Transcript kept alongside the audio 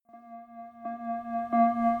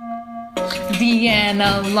The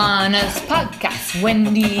Lana's podcast.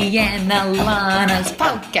 Wendy and Lana's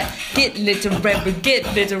podcast. Get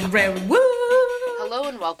literary, woo! Hello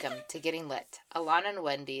and welcome to Getting Lit, Ilana and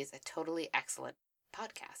Wendy's a totally excellent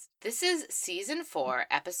podcast. This is season 4,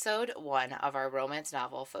 episode 1 of our romance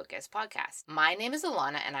novel focus podcast. My name is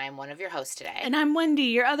Ilana and I am one of your hosts today. And I'm Wendy,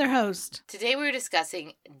 your other host. Today we're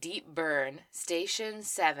discussing Deep Burn, Station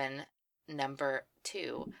 7, number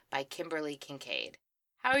 2 by Kimberly Kincaid.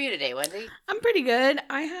 How are you today, Wendy? I'm pretty good.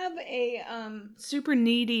 I have a super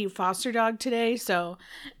needy foster dog today, so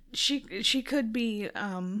she could be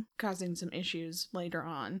causing some issues later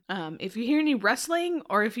on. If you hear any rustling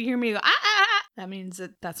or if you hear me go that means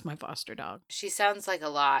that's my foster dog. She sounds like a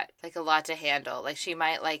lot to handle. Like she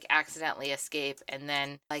might accidentally escape, and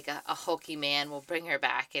then a hulky man will bring her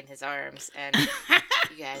back in his arms, and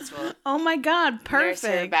you guys will oh my god, perfect.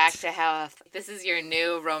 Nurse her back to health. This is your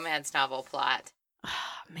new romance novel plot.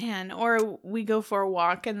 Man, or we go for a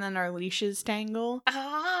walk and then our leashes tangle.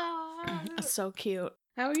 Oh. So cute.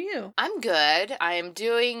 How are you? I'm good. I am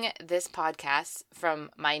doing this podcast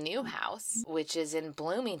from my new house, which is in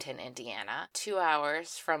Bloomington, Indiana, 2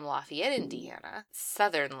 hours from Lafayette, Indiana,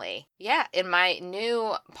 southernly. Yeah, in my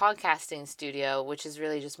new podcasting studio, which is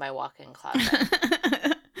really just my walk-in closet.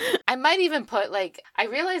 I might even put, I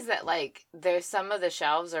realize that, there's some of the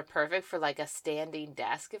shelves are perfect for, a standing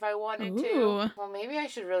desk if I wanted to. Well, maybe I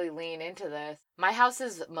should really lean into this. My house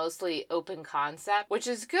is mostly open concept, which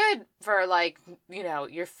is good for,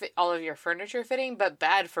 all of your furniture fitting, but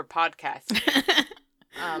bad for podcasting.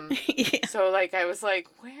 Yeah. So, I was like,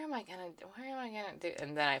 where am I gonna do?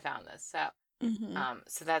 And then I found this, so. Mm-hmm.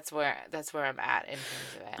 So that's where I'm at in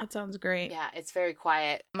terms of it. That sounds great. Yeah, it's very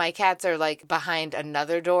quiet. My cats are behind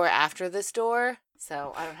another door after this door,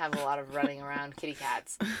 so I don't have a lot of running around kitty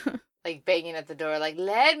cats. Banging at the door,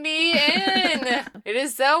 let me in! It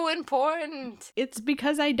is so important! It's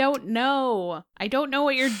because I don't know. I don't know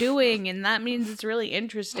what you're doing, and that means it's really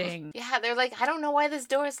interesting. Yeah, they're I don't know why this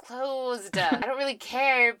door is closed. I don't really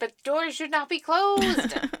care, but doors should not be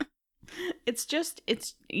closed.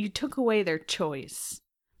 You took away their choice.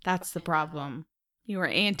 That's the problem. You were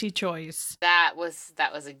anti-choice. That was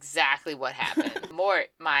exactly what happened. Mort,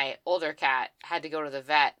 my older cat, had to go to the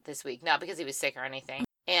vet this week, not because he was sick or anything.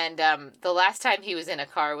 And the last time he was in a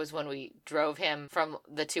car was when we drove him from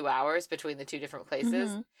the 2 hours between the two different places.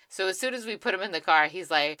 Mm-hmm. So as soon as we put him in the car,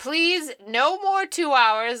 he's like, please, no more 2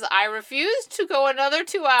 hours. I refuse to go another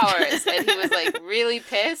 2 hours. And he was really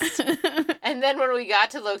pissed. And then when we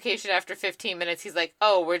got to location after 15 minutes, he's like,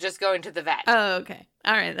 oh, we're just going to the vet. Oh, okay.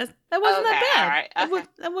 All right. That wasn't that bad. All right. Okay.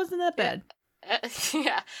 That wasn't that bad.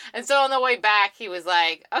 Yeah. And so on the way back, he was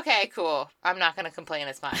like, okay, cool. I'm not going to complain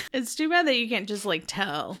as much. It's too bad that you can't just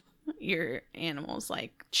tell your animals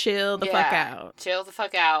chill the fuck out. Chill the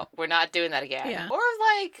fuck out. We're not doing that again. Yeah. Or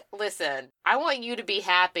listen, I want you to be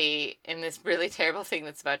happy in this really terrible thing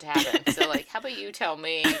that's about to happen. So how about you tell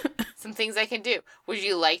me some things I can do? Would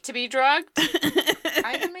you like to be drugged?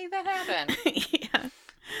 I can make that happen. Yeah.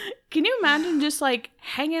 Can you imagine just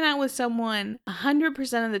hanging out with someone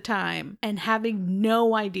 100% of the time and having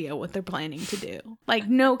no idea what they're planning to do?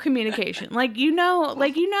 No communication.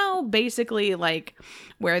 Basically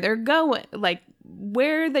where they're going,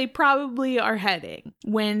 where they probably are heading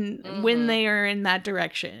when they are in that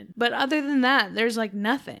direction. But other than that, there's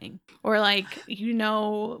nothing. Or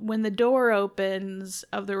when the door opens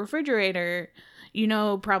of the refrigerator,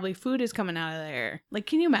 probably food is coming out of there.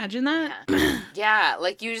 Can you imagine that? Yeah,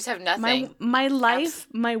 you just have nothing. My life,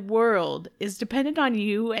 my world is dependent on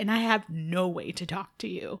you, and I have no way to talk to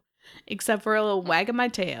you. Except for a little wag of my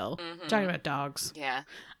tail. Mm-hmm. Talking about dogs. Yeah.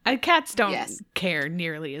 Cats don't care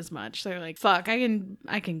nearly as much. They're fuck, I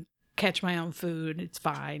can catch my own food. It's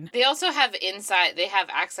fine. They also have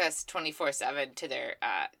access 24/7 to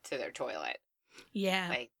their toilet.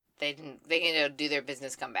 Yeah. They can do their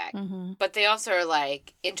business, come back. Mm-hmm. But they also are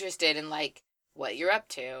interested in what you're up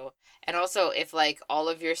to. And also if all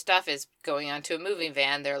of your stuff is going onto a moving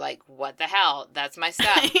van, they're what the hell? That's my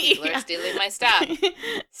stuff. People are stealing my stuff.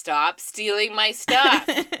 Stop stealing my stuff.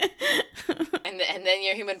 And then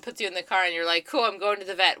your human puts you in the car and you're like, cool, I'm going to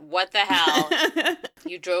the vet. What the hell?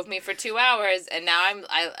 You drove me for 2 hours and now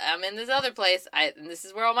I'm in this other place. And this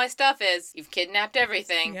is where all my stuff is. You've kidnapped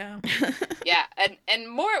everything. Yeah. Yeah. And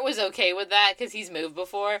Mort was okay with that because he's moved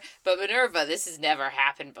before. But Minerva, this has never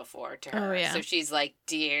happened before to her. Oh, yeah. So she's like,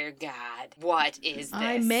 dear God, what is this?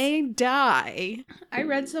 I may die. I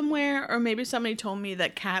read somewhere, or maybe somebody told me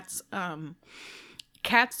that cats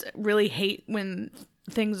really hate when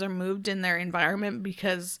things are moved in their environment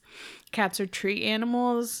because cats are tree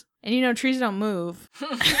animals. And trees don't move.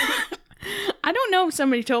 I don't don't know if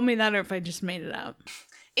somebody told me that or if I just made it up.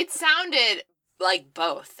 It sounded like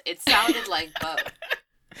both. It sounded like both.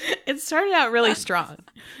 It started out really strong.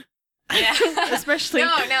 Yeah. Especially.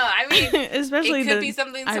 No, I mean, especially it could be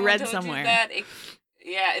something I someone read told somewhere. you that.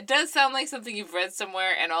 It does sound like something you've read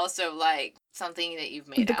somewhere, and also like something that you've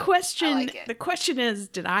made The up. question, I like it. the question is,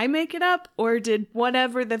 did I make it up or did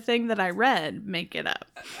whatever the thing that I read make it up?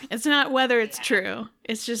 It's not whether it's true.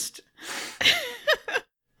 It's just.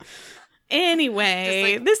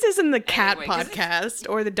 Anyway, this isn't the cat podcast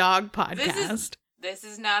or the dog podcast. This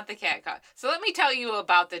is not the cat con. So let me tell you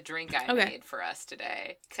about the drink I made for us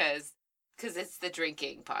today, because it's the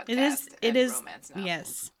drinking podcast. It is. Romance novels.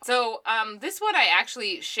 Yes. So this one I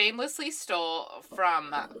actually shamelessly stole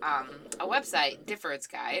from a website, Difford's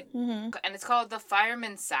Guide, and it's called the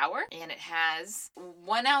Fireman's Sour, and it has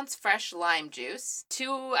 1 ounce fresh lime juice,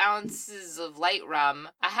 2 ounces of light rum,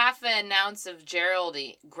 a half an ounce of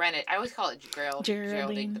Geraldine grenadine. I always call it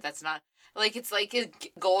Geraldine, but that's not. Like, it's like a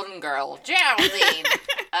Golden Girl. Geraldine.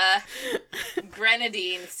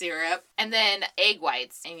 Grenadine syrup. And then egg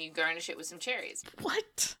whites. And you garnish it with some cherries.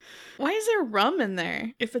 What? Why is there rum in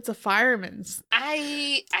there if it's a fireman's?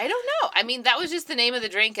 I don't know. I mean, that was just the name of the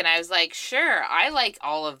drink. And I was like, sure, I like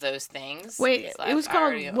all of those things. Wait, it was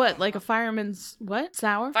called what? Like a fireman's what?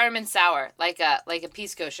 Sour? Fireman's Sour. Like a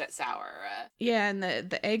pisco sour. Yeah, and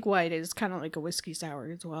the egg white is kind of like a whiskey sour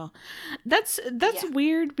as well. That's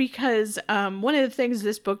weird because one of the things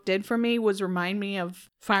this book did for me was remind me of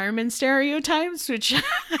fireman stereotypes, which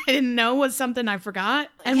I didn't know was something I forgot.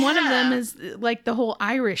 And one of them is like the whole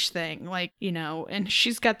Irish thing, like, you know, and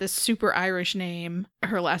she's got this super Irish name.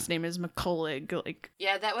 Her last name is McCullough. Like,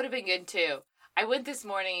 yeah, that would have been good too. I went this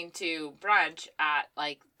morning to brunch at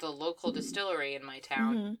like the local distillery in my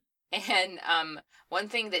town. And one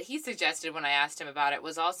thing that he suggested when I asked him about it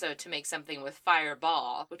was also to make something with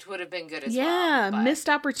Fireball, which would have been good as well. Yeah, missed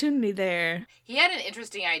opportunity there. He had an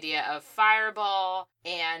interesting idea of Fireball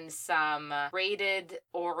and some grated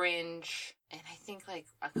orange and I think like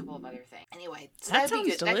a couple of other things. Anyway, so that that'd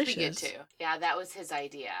be sounds good. delicious. That could be good too. Yeah, that was his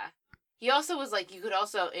idea. He also was like, you could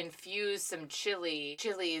also infuse some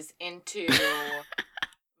chilies into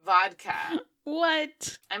vodka.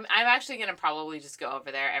 What? I'm actually gonna probably just go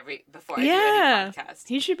over there before I do any podcast.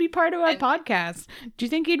 He should be part of our podcast. Do you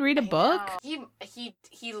think he'd read a book? Know.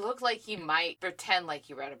 He looked like he might pretend like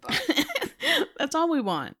he read a book. That's all we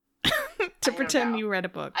want. To pretend you read a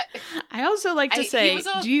book. I also like to say,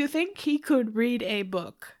 do you think he could read a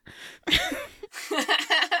book?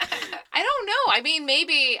 I don't know. I mean,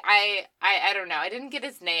 maybe I don't know. I didn't get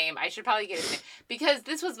his name. I should probably get his name because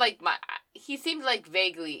this was like he seemed like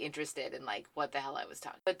vaguely interested in like what the hell I was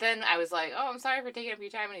talking. But then I was like, oh, I'm sorry for taking up your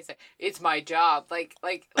time. And he said, it's my job. Like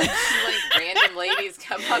random ladies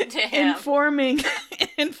come up to him.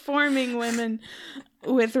 Informing women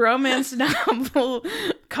with romance novel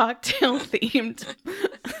cocktail themed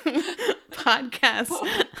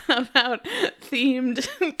podcasts about themed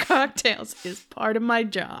cocktails is part of my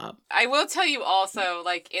job. I will tell you also,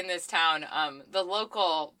 like in this town, the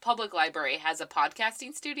local public library has a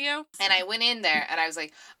podcasting studio, and I went in there and I was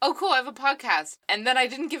like, oh cool, I have a podcast. And then I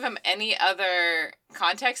didn't give him any other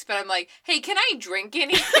context, but I'm like, hey, can I drink in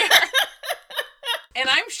here? And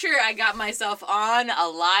I'm sure I got myself on a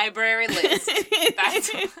library list. That's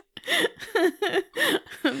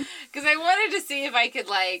because I wanted to see if I could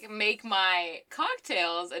like make my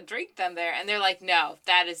cocktails and drink them there, and they're like, no,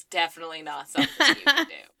 that is definitely not something you can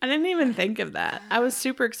do. I didn't even think of that. I was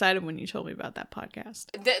super excited when you told me about that podcast.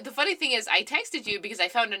 The funny thing is, I texted you because I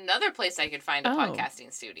found another place I could find a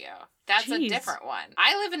podcasting studio. That's a different one.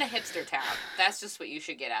 I live in a hipster town. That's just what you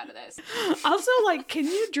should get out of this. Also, like, can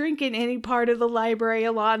you drink in any part of the library,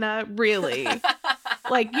 Ilana? Really?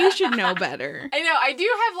 Like, you should know better. I know. I do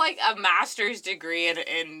have, like, a master's degree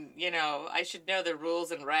in you know, I should know the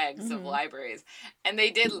rules and regs of libraries. And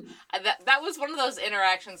they did, that was one of those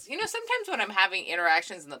interactions. You know, sometimes when I'm having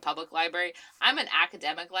interactions in the public library, I'm an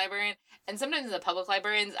academic librarian. And sometimes in the public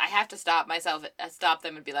librarians, I have to stop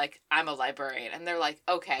them and be like, I'm a librarian. And they're like,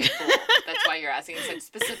 okay, cool. That's why you're asking such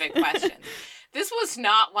specific questions. This was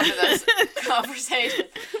not one of those conversations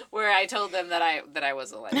where I told them that I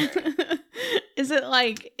was a librarian. Is it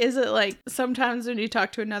like sometimes when you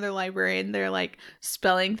talk to another librarian, they're like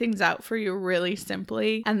spelling things out for you really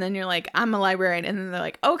simply, and then you're like, I'm a librarian, and then they're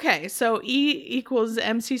like, okay, so E equals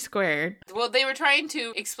MC squared. Well, they were trying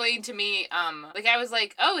to explain to me, like I was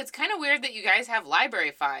like, oh, it's kind of weird that you guys have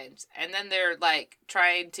library fines, and then they're like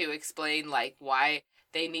trying to explain like why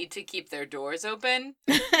they need to keep their doors open,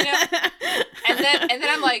 you know? and then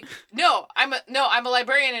I'm like, no, I'm a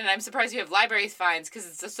librarian, and I'm surprised you have library fines because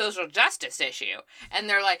it's a social justice issue. And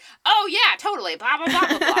they're like, oh yeah, totally, blah blah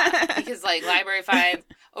blah blah blah, because like library fines,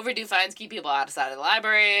 overdue fines keep people outside of the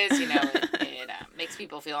libraries, you know, it makes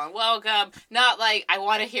people feel unwelcome. Not like I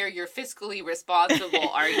want to hear your fiscally responsible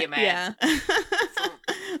argument. Yeah.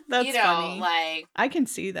 That's you know, funny. like I can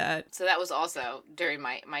see that. So that was also during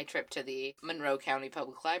my trip to the Monroe County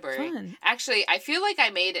Public Library. Fun. Actually, I feel like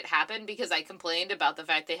I made it happen because I complained about the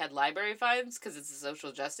fact they had library fines because it's a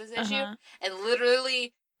social justice issue. And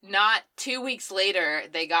literally not 2 weeks later,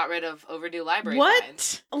 they got rid of overdue library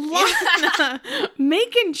fines. What? Lana,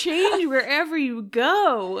 making change wherever you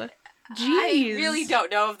go. Jeez. I really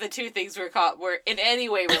don't know if the two things were in any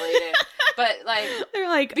way related. But like they're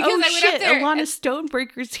like, because oh I went shit, up there Ilana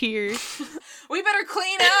Stonebreaker's here. We better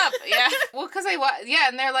clean up. Yeah. Well, because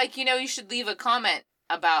and they're like, you know, you should leave a comment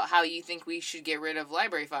about how you think we should get rid of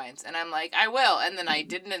library fines. And I'm like, I will. And then I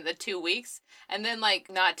didn't in the 2 weeks. And then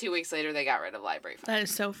like not 2 weeks later, they got rid of library fines. That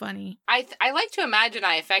is so funny. I like to imagine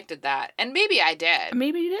I affected that. And maybe I did.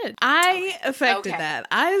 Maybe you did. I affected that.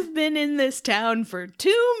 I've been in this town for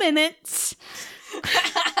 2 minutes.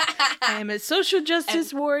 I am a social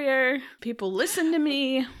justice warrior. People listen to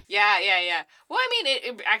me. Yeah. Well, I mean,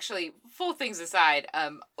 it actually, full things aside,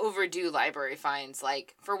 overdue library fines,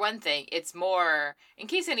 like, for one thing, it's more, in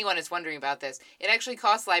case anyone is wondering about this, it actually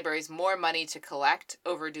costs libraries more money to collect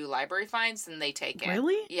overdue library fines than they take in.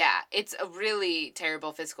 Really? Yeah, it's a really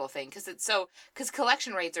terrible fiscal thing, because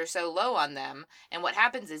collection rates are so low on them, and what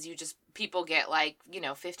happens is people get like,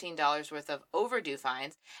 $15 worth of overdue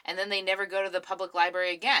fines, and then they never go to the public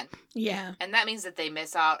library again. Yeah. And that means that they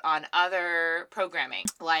miss out on other programming.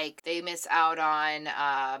 Like, they miss out on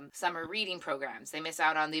summer reading programs. They miss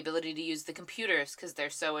out on the ability to use the computers because they're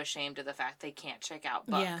so ashamed of the fact they can't check out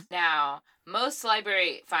books. Yeah. Now, most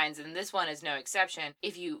library fines, and this one is no exception,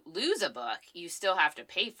 if you lose a book, you still have to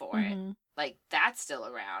pay for it. Like, that's still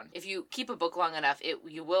around. If you keep a book long enough,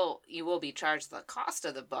 you will be charged the cost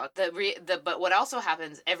of the book. But what also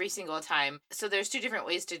happens every single time, so there's two different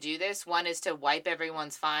ways to do this. One is to wipe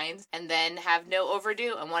everyone's fines and then have no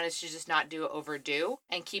overdue, and one is to just not do overdue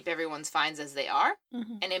and keep everyone's fines as they are.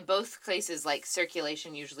 And in both cases, like,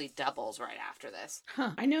 circulation usually doubles right after this.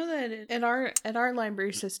 I know that at our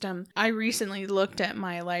library system, I recently looked at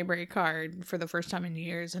my library card for the first time in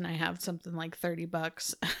years, and I have something like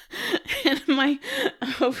 $30 in my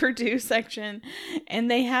overdue section, and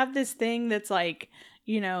they have this thing that's like,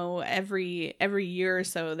 every year or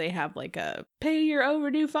so they have like a pay your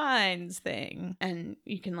overdue fines thing, and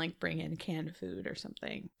you can like bring in canned food or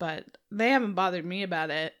something, but they haven't bothered me about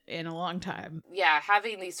it in a long time. Yeah,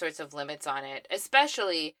 having these sorts of limits on it,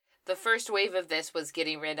 especially the first wave of this was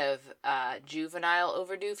getting rid of juvenile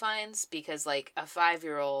overdue fines, because like a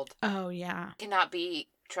 5-year-old cannot be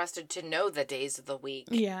trusted to know the days of the week.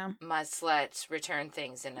 Yeah. Must let return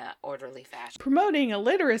things in an orderly fashion. Promoting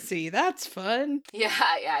illiteracy, that's fun.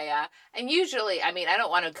 Yeah. And usually, I mean, I don't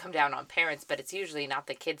want to come down on parents, but it's usually not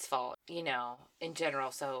the kids' fault, in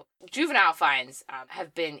general. So juvenile fines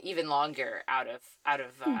have been even longer out of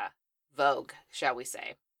vogue, shall we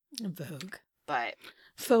say. Vogue. But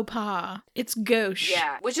faux pas. It's gauche.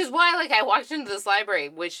 Yeah, which is why, like, I walked into this library,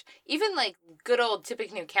 which even, like, good old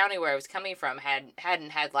Tippecanoe County, where I was coming from,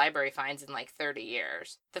 hadn't had library fines in, like, 30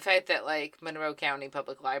 years. The fact that, like, Monroe County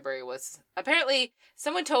Public Library was... Apparently,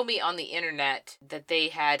 someone told me on the internet that they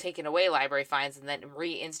had taken away library fines and then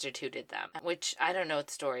reinstituted them, which I don't know what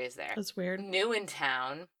the story is there. That's weird. New in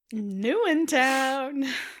town. Isn't,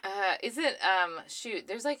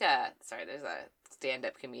 there's a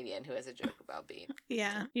stand-up comedian who has a joke about being.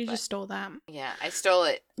 Yeah, you just stole that. Yeah, I stole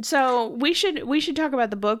it. So we should talk about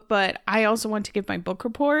the book, but I also want to give my book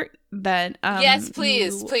report that yes,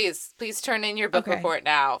 please turn in your book report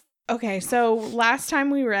now. Okay, so last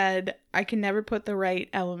time we read I Can Never Put the Right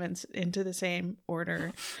Elements into the Same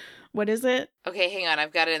Order. What is it? Okay, hang on.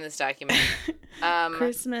 I've got it in this document.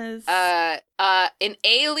 Christmas. The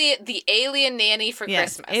Alien Nanny for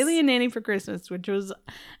Christmas. Alien Nanny for Christmas, which was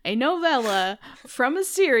a novella from a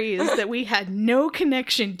series that we had no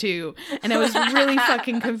connection to, and it was really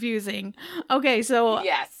fucking confusing. Okay, so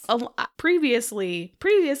yes. Previously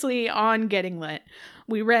on Getting Lit,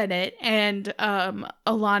 we read it, and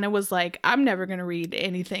Ilana was like, I'm never going to read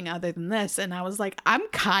anything other than this. And I was like, I'm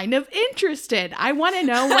kind of interested. I want to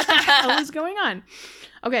know what the hell is going on.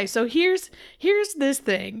 Okay, so here's this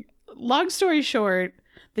thing. Long story short,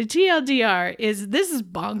 the TLDR is this is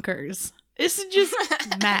bonkers. This is just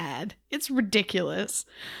mad. It's ridiculous.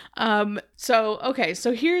 So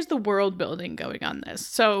here's the world building going on this.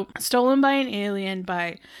 So, stolen by an alien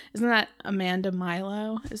by, isn't that Amanda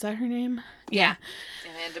Milo? Is that her name? Yeah.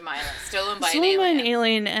 Amanda Milo. Stolen by an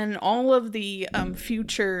alien, and all of the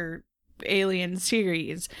future Alien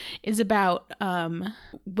series is about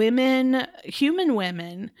human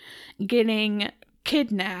women getting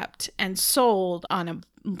kidnapped and sold on a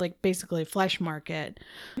basically a flesh market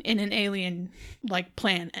in an alien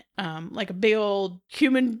planet, like a big old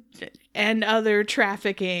human and other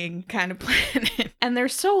trafficking kind of planet. And they're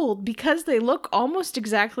sold because they look almost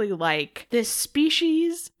exactly like this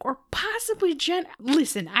species, or possibly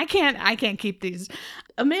listen, I can't keep these.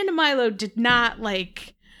 Amanda Milo did not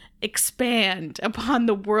expand upon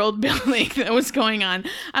the world building that was going on.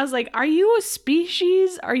 I was like, are you a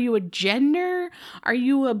species? Are you a gender? Are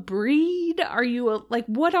you a breed? Are you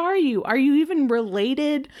what are you? Are you even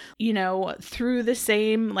related, through the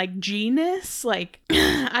same genus?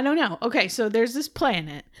 I don't know. Okay, so there's this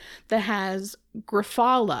planet that has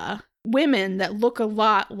Grafala, women that look a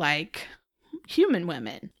lot like human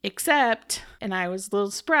women, except, and I was a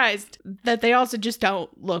little surprised, that they also just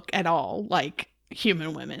don't look at all like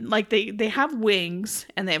human women. They have wings,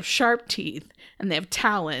 and they have sharp teeth, and they have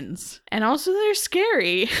talons, and also they're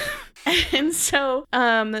scary. And so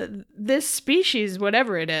this species,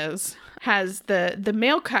 whatever it is, has the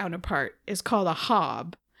male counterpart is called a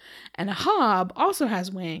hob, and a hob also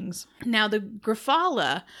has wings. Now the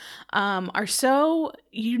Grafala are so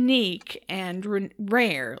unique and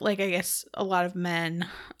rare. I guess a lot of men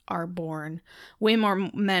are born, way more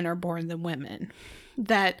men are born than women,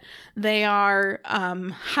 that they are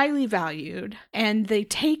highly valued, and they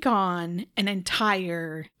take on an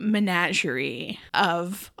entire menagerie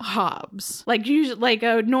of hobs. Usually,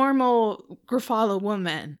 a normal Grafala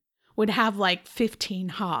woman would have 15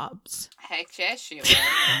 hobs. Heck yes, she would.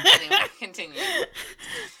 Anyway, continue.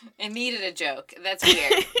 It needed a joke. That's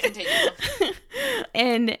weird. Continue.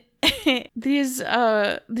 And these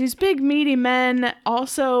big meaty men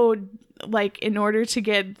also, in order to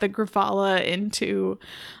get the Grafala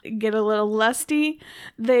get a little lusty,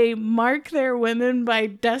 they mark their women by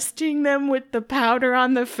dusting them with the powder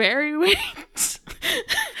on the fairy wings.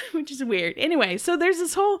 Which is weird. Anyway, so there's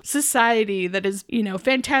this whole society that is,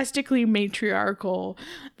 fantastically matriarchal,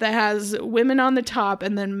 that has women on the top,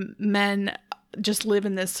 and then men just live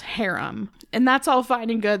in this harem. And that's all fine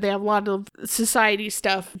and good. They have a lot of society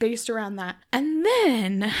stuff based around that. And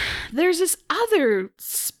then there's this other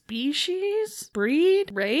species,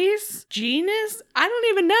 breed, race, genus. I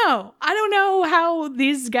don't even know. I don't know how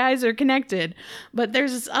these guys are connected. But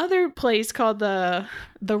there's this other place called the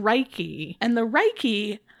Reiki. And the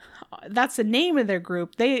Reiki, that's the name of their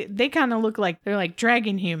group. They kind of look like they're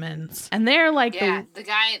dragon humans, and they're the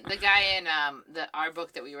guy in our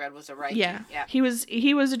book that we read was a Reiki. Yeah. He was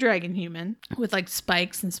a dragon human with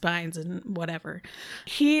spikes and spines and whatever.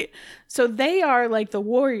 So they are the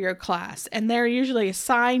warrior class, and they're usually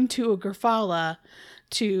assigned to a Grafala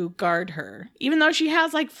to guard her, even though she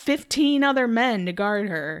has 15 other men to guard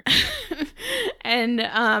her. And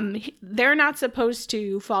they're not supposed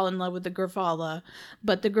to fall in love with the Grafala,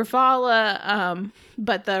 but the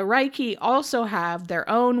Reiki also have their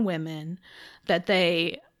own women that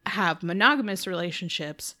they have monogamous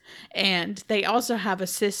relationships, and they also have a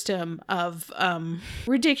system of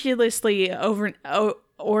ridiculously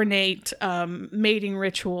ornate mating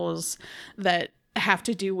rituals that have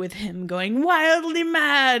to do with him going wildly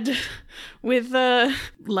mad with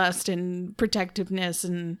lust and protectiveness,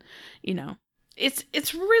 and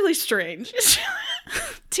it's really strange.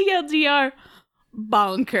 TLDR,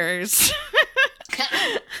 bonkers.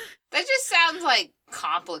 That just sounds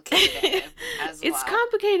complicated as well. It's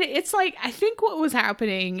complicated. It's I think what was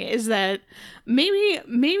happening is that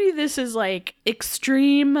maybe this is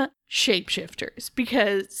extreme shapeshifters,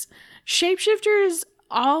 because shapeshifters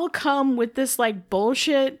all come with this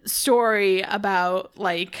bullshit story about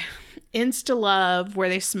insta love where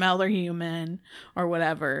they smell they're human or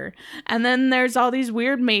whatever, and then there's all these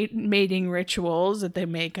weird mating rituals that they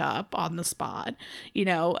make up on the spot,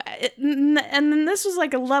 and then this was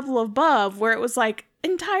a level above where it was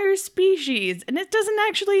entire species, and it doesn't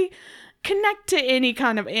actually connect to any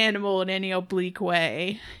kind of animal in any oblique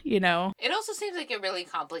way, It also seems like a really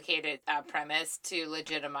complicated premise to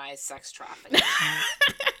legitimize sex trafficking.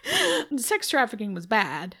 Sex trafficking was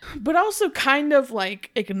bad, but also kind of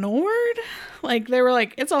ignored. They were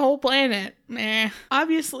it's a whole planet.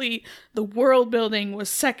 Obviously, the world building was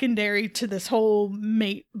secondary to this whole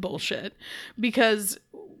mate bullshit, because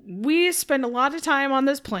we spend a lot of time on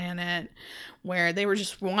this planet. where they were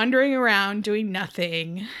just wandering around doing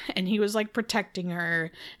nothing, and he was like protecting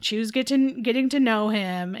her. She was getting to know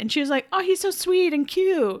him, and she was like, oh, he's so sweet and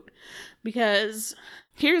cute. Because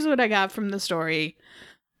here's what I got from the story.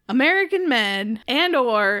 American men and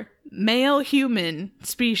or male human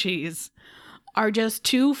species are just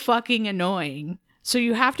too fucking annoying. So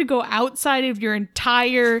you have to go outside of your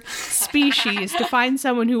entire species to find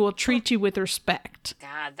someone who will treat you with respect.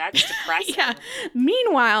 God, that's depressing. Yeah.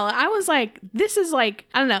 Meanwhile, I was like, this is like,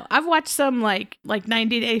 I don't know. I've watched some like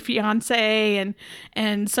 90 Day Fiancé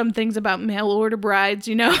and some things about mail order brides,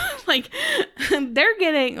 you know, like they're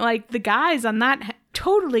getting like the guys on that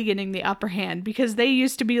totally getting the upper hand because they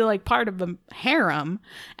used to be like part of a harem,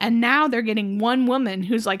 and now they're getting one woman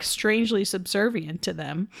who's like strangely subservient to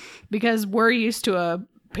them because we're used to a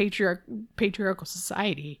patriarchal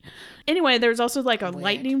society. Anyway, there's also like a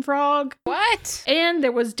lightning frog. What? And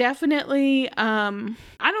there was definitely I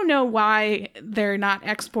don't know why they're not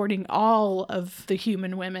exporting all of the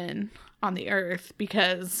human women on the earth,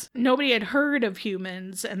 because nobody had heard of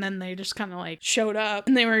humans, and then they just kind of like showed up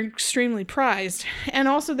and they were extremely prized, and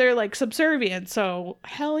also they're like subservient, so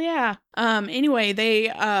hell yeah. Anyway,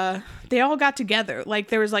 they all got together. Like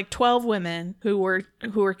there was like 12 women who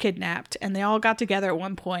were kidnapped, and they all got together at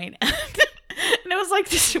one point. And it was like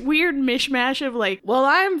this weird mishmash of like, well,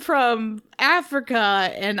 I'm from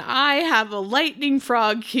Africa and I have a lightning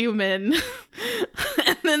frog human.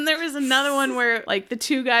 And then there was another one where like the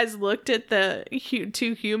two guys looked at the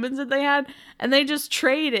two humans that they had and they just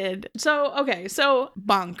traded. So, okay, so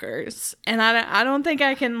bonkers. And I don't think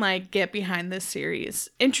I can like get behind this series.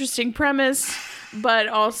 Interesting premise, but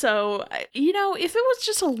also, you know, if it was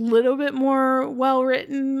just a little bit more well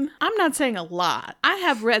written, I'm not saying a lot. I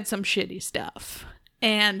have read some shitty stuff.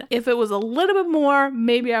 And if it was a little bit more,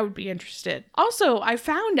 maybe I would be interested. Also, I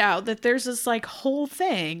found out that there's this like whole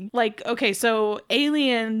thing. Like, okay, so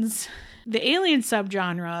aliens, the alien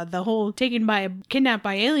subgenre, the whole kidnapped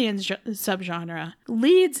by aliens subgenre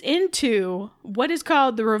leads into what is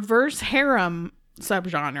called the reverse harem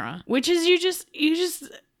subgenre, which is you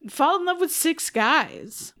just fall in love with 6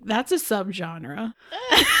 guys. That's a subgenre.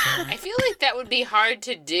 I feel like that would be hard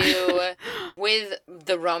to do with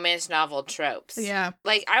the romance novel tropes. Yeah.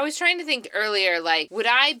 Like, I was trying to think earlier, like, would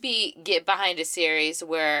I get behind a series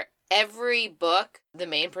where every book, the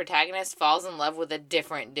main protagonist falls in love with a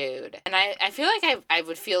different dude? And I feel like I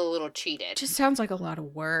would feel a little cheated. It just sounds like a lot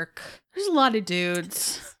of work. There's a lot of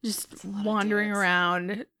dudes just wandering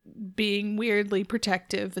around being weirdly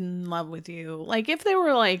protective and in love with you. Like, if they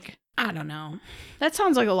were like, I don't know. That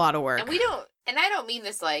sounds like a lot of work. And I don't mean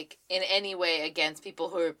this, like, in any way against people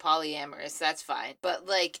who are polyamorous. That's fine. But,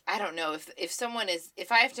 like, I don't know.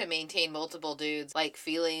 If I have to maintain multiple dudes, like,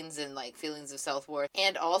 feelings of self-worth,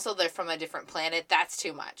 and also they're from a different planet, that's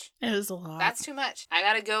too much. It is a lot. That's too much. I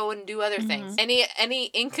gotta go and do other things. Any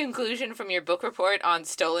in conclusion from your book report on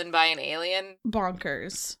Stolen by an Alien?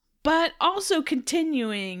 Bonkers. But also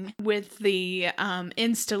continuing with the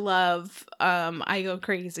insta-love, I go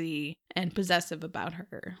crazy and possessive about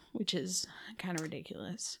her, which is kind of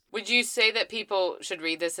ridiculous. Would you say that people should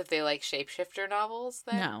read this if they like shapeshifter novels,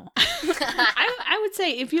 then? No. I would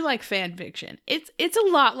say if you like fan fiction, it's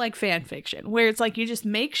a lot like fan fiction, where it's like you just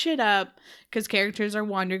make shit up because characters are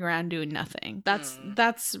wandering around doing nothing.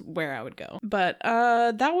 That's where I would go. But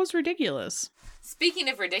that was ridiculous. Speaking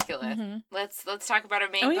of ridiculous, let's talk about our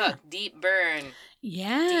main book, Deep Burn.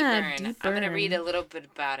 Yeah, Deep Burn. I'm going to read a little bit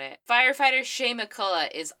about it. Firefighter Shay McCullough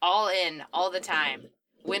is all in all the time.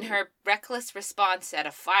 When her reckless response at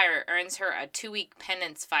a fire earns her a 2-week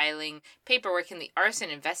penance filing paperwork in the arson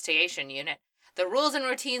investigation unit, the rules and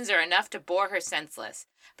routines are enough to bore her senseless.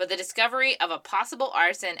 But the discovery of a possible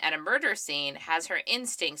arson at a murder scene has her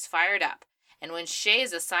instincts fired up. And when Shay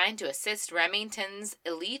is assigned to assist Remington's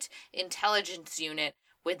elite intelligence unit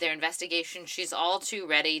with their investigation, she's all too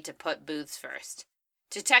ready to put booths first.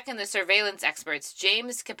 To tech and the surveillance experts,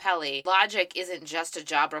 James Capelli, logic isn't just a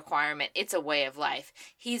job requirement, it's a way of life.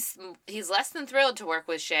 He's less than thrilled to work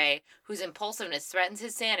with Shay, whose impulsiveness threatens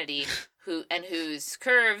his sanity, whose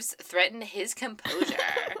curves threaten his composure.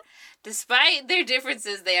 Despite their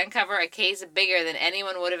differences, they uncover a case bigger than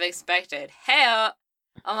anyone would have expected. Hell!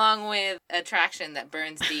 Along with attraction that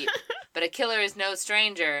burns deep. But a killer is no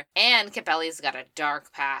stranger, and Capelli's got a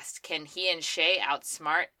dark past. Can he and Shay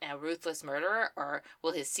outsmart a ruthless murderer, or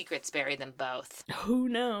will his secrets bury them both? Who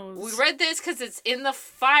knows? We read this because it's in the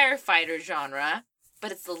firefighter genre,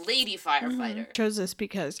 but it's the lady firefighter. Chose this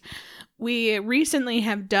because we recently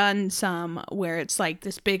have done some where it's like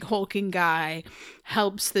this big hulking guy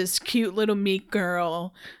helps this cute little meek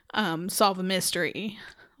girl solve a mystery.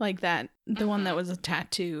 Like that the one that was a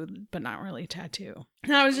tattoo, but not really a tattoo.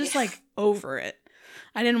 And I was just like over it.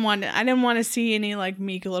 I didn't want to see any like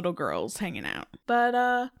meek little girls hanging out.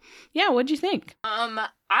 But yeah, what'd you think? I'm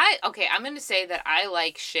going to say that I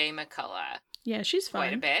like Shay McCullough. Yeah, she's fun.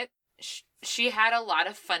 Quite a bit. She had a lot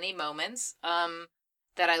of funny moments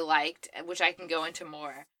that I liked, which I can go into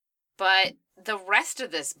more. But the rest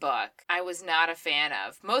of this book, I was not a fan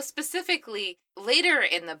of. Most specifically, later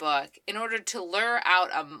in the book, in order to lure out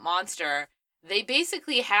a monster, they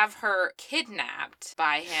basically have her kidnapped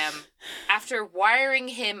by him after wiring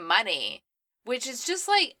him money, which is just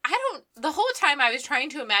like, the whole time I was trying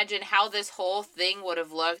to imagine how this whole thing would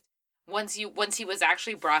have looked once he was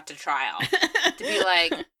actually brought to trial. To be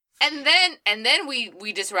like, and then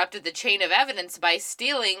we disrupted the chain of evidence by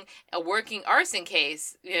stealing a working arson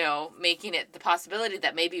case, making it the possibility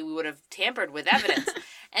that maybe we would have tampered with evidence.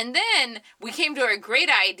 And then we came to a great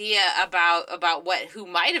idea about who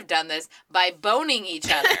might have done this by boning each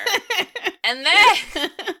other. And then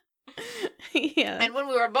yeah. And when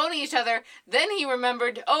we were boning each other, then he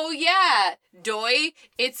remembered, oh yeah, Doy,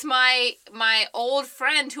 it's my old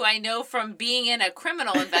friend who I know from being in a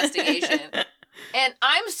criminal investigation. And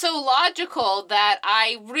I'm so logical that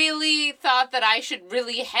I really thought that I should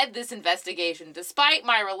really head this investigation, despite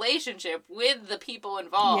my relationship with the people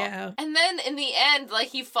involved. Yeah. And then in the end, like,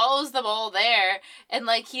 he follows them all there, and,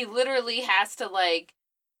 like, he literally has to, like,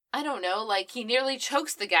 I don't know, like, he nearly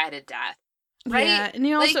chokes the guy to death. Right? Yeah, and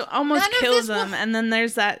he also almost kills him, and then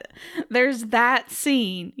there's that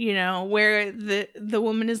scene, where the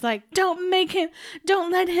woman is like, don't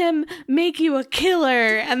let him make you a killer,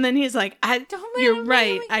 and then he's like, you're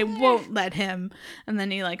right, I won't let him, and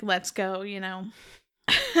then he like lets go,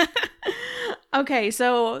 Okay,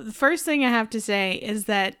 so the first thing I have to say is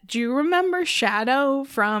that, do you remember Shadow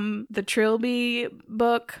from the Trilby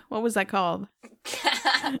book? What was that called?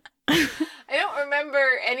 I don't remember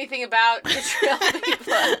anything about the Trilby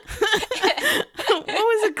book. What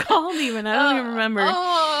was it called even? I don't even remember.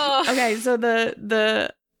 Oh. Okay, so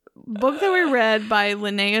the book that we read by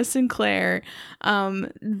Linnea Sinclair,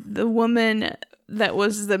 the woman that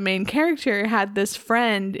was the main character had this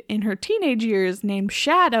friend in her teenage years named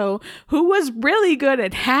Shadow who was really good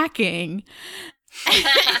at hacking.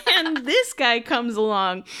 And this guy comes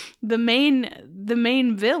along, the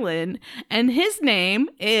main villain, and his name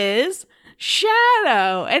is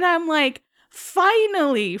Shadow. And I'm like,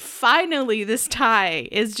 finally, this tie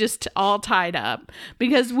is just all tied up,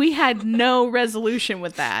 because we had no resolution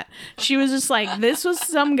with that. She was just like, this was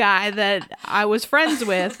some guy that I was friends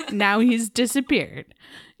with. Now he's disappeared.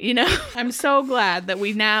 I'm so glad that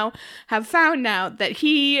we now have found out that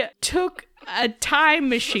he took a time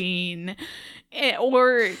machine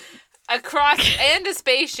or across and a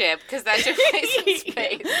spaceship, because that's your place in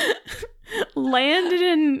space. Landed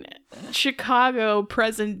in Chicago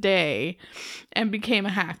present day and became a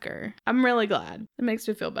hacker. I'm really glad. It makes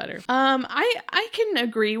me feel better. I can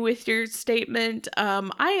agree with your statement.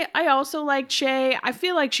 I also liked Shay. I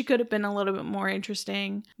feel like she could have been a little bit more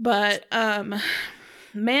interesting, but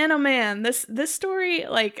man, oh man, this story,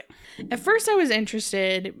 like, at first I was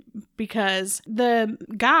interested because the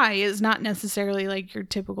guy is not necessarily like your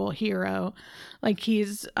typical hero. Like,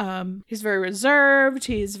 he's very reserved,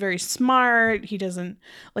 he's very smart, he's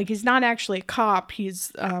not actually a cop,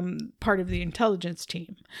 he's part of the intelligence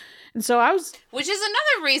team. And so which is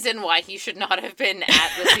another reason why he should not have been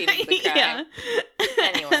at the scene of the crime. Yeah.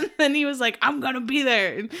 Anyway. And then he was like, I'm gonna be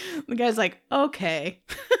there. And the guy's like, okay.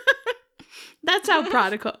 That's how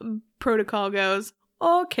protocol goes.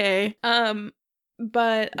 Okay.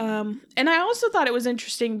 But and I also thought it was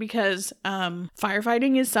interesting because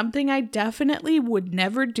firefighting is something I definitely would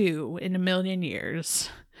never do in a million years.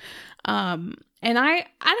 And I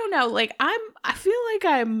don't know, like, I feel like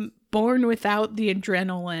I'm born without the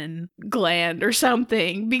adrenaline gland or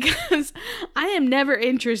something, because I am never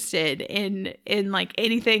interested in like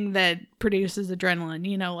anything that produces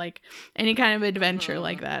adrenaline, like any kind of adventure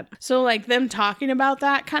like that. So like them talking about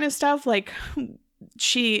that kind of stuff, like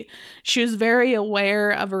she was very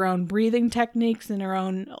aware of her own breathing techniques and her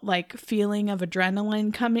own like feeling of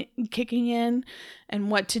adrenaline kicking in, and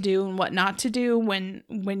what to do and what not to do when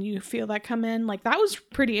you feel that come in. Like, that was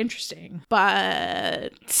pretty interesting.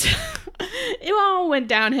 But it all went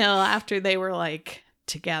downhill after they were like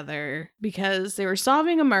together, because they were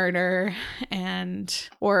solving a murder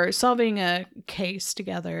or solving a case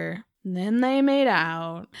together. And then they made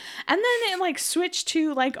out. And then it like switched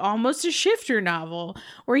to like almost a Shifter novel,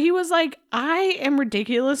 where he was like, I am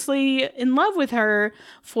ridiculously in love with her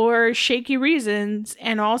for shaky reasons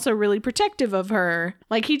and also really protective of her.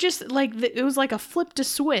 Like, he just like, it was like a flip to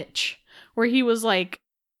switch, where he was like,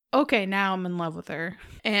 okay, now I'm in love with her.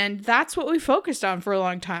 And that's what we focused on for a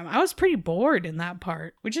long time. I was pretty bored in that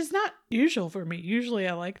part, which is not usual for me. Usually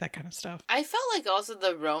I like that kind of stuff. I felt like also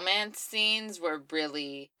the romance scenes were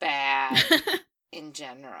really bad in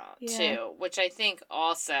general, too, which I think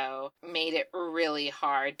also made it really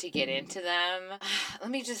hard to get into them.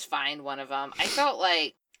 Let me just find one of them. I felt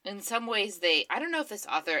like in some ways I don't know if this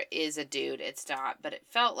author is a dude, it's not, but it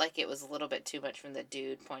felt like it was a little bit too much from the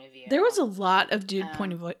dude point of view. There was a lot of dude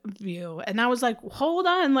point of view, and I was like, hold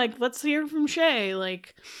on, like, let's hear from Shay.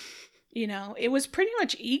 Like, you know, it was pretty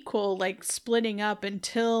much equal, like, splitting up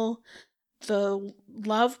until the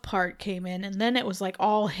love part came in, and then it was like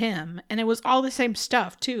all him, and it was all the same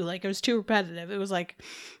stuff too. Like, it was too repetitive. It was like,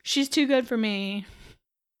 she's too good for me.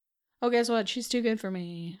 Oh, guess what? She's too good for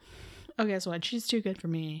me. Oh, guess what? She's too good for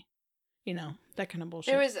me. You know, that kind of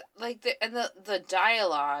bullshit. There was like the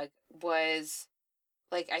dialogue was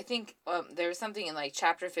like, I think there was something in like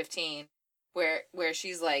chapter 15 where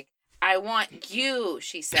she's like, I want you,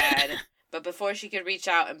 she said. But before she could reach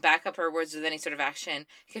out and back up her words with any sort of action,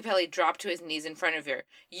 Capelli dropped to his knees in front of her.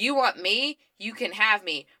 You want me? You can have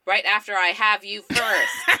me. Right after I have you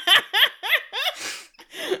first.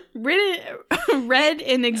 Read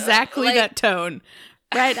in exactly that tone.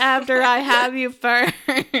 Right after I have you first.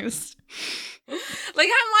 Like,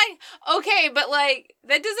 I'm like, okay, but like,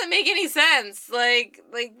 that doesn't make any sense. Like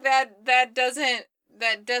that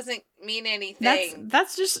doesn't mean anything.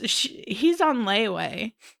 That's just, he's on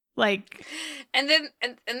layaway. Like, and then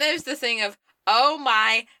and there's the thing of, oh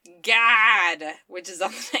my God, which is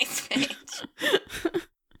on the next page.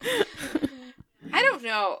 I don't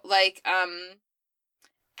know, like, and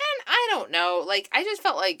I don't know, like, I just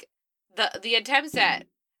felt like the attempts at,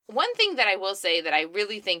 one thing that I will say that I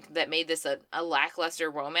really think that made this a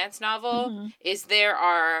lackluster romance novel is there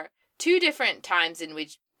are two different times in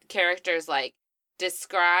which characters, like,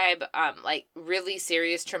 describe, like, really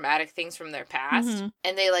serious traumatic things from their past,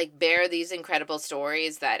 and they, like, bear these incredible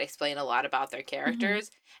stories that explain a lot about their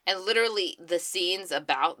characters, and literally the scenes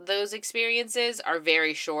about those experiences are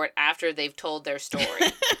very short after they've told their story.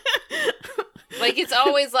 Like, it's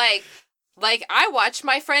always like, I watched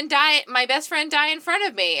my best friend die in front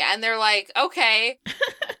of me, and they're like, okay,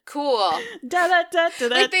 cool.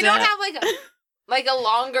 Like, they don't have, like a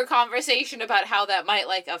longer conversation about how that might,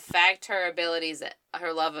 like, affect her abilities,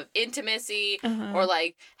 her love of intimacy, or,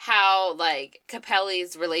 like, how, like,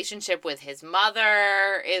 Capelli's relationship with his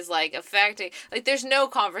mother is, like, affecting. Like, there's no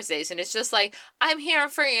conversation. It's just like, I'm here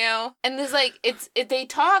for you. And there's, like, they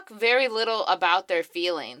talk very little about their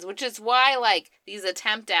feelings, which is why, like, these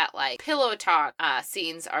attempt at, like, pillow talk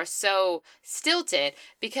scenes are so stilted,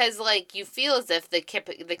 because, like, you feel as if the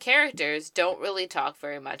characters don't really talk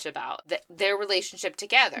very much about their relationship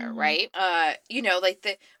together, right? You know,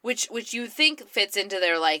 like, which you think fits into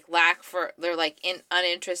their, like, their, like,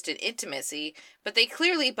 uninterest in intimacy, but they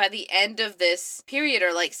clearly, by the end of this period,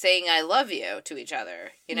 are, like, saying I love you to each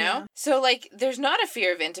other, you know? Yeah. So, like, there's not a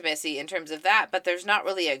fear of intimacy in terms of that, but there's not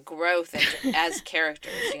really a growth as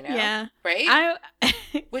characters, you know? Yeah. Right?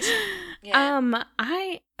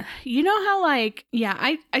 You know how, like,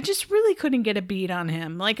 I just really couldn't get a beat on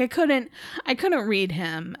him. Like, I couldn't read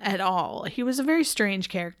him at all. He was a very strange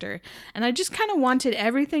character, and I just kind of wanted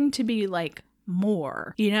everything to be, like,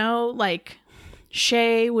 more, you know? Like,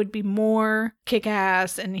 Shay would be more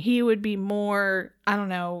kick-ass, and he would be more, I don't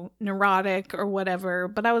know, neurotic or whatever.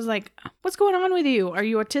 But I was like, what's going on with you? Are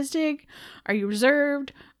you autistic? Are you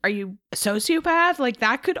reserved? Are you a sociopath? Like,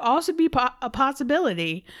 that could also be a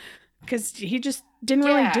possibility, because he just didn't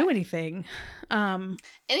really do anything. And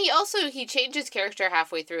he changes character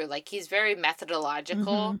halfway through. Like, he's very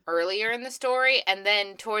methodological earlier in the story, and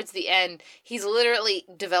then towards the end, he's literally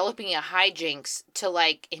developing a hijinks to,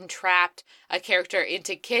 like, entrap a character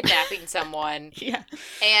into kidnapping someone.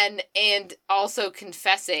 And also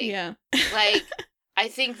confessing. Yeah. Like, I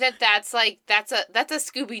think that's a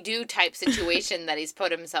Scooby-Doo type situation that he's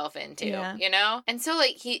put himself into, you know? And so,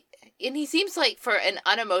 like, he seems like, for an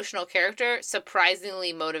unemotional character,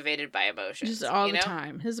 surprisingly motivated by emotions. Just all the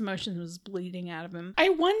time. His emotions was bleeding out of him. I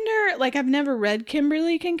wonder, like, I've never read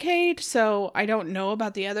Kimberly Kincaid, so I don't know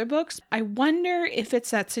about the other books. I wonder if it's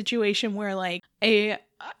that situation where, like,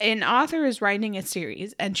 an author is writing a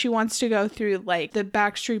series and she wants to go through, like, the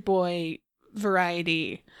Backstreet Boy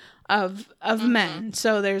variety of men.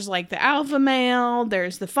 So there's, like, the alpha male,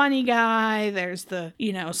 there's the funny guy, there's the,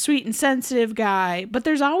 you know, sweet and sensitive guy, but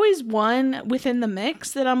there's always one within the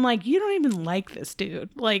mix that I'm like, you don't even like this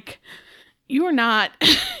dude. Like, you're not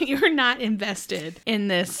invested in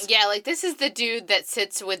this. Yeah, like this is the dude that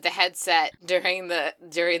sits with the headset during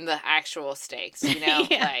the actual stakes, you know?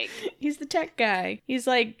 Yeah. Like He's the tech guy. He's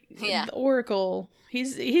like Yeah. the Oracle.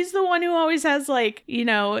 He's the one who always has like, you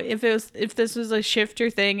know, if this was a shifter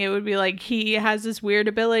thing, it would be like he has this weird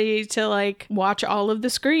ability to like watch all of the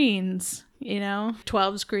screens. You know,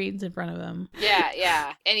 12 screens in front of him.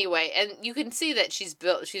 Yeah. Anyway, and you can see that she's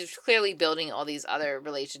clearly building all these other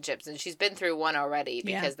relationships, and she's been through one already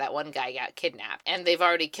because that one guy got kidnapped, and they've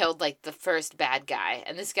already killed like the first bad guy,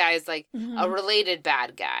 and this guy is like a related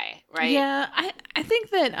bad guy, right? Yeah, I think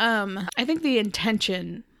that I think the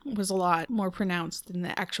intention was a lot more pronounced than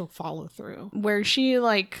the actual follow through, where she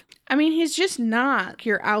like, I mean, he's just not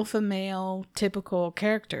your alpha male typical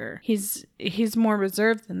character. He's more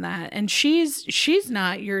reserved than that, and she's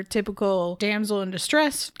not your typical damsel in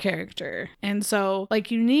distress character. And so like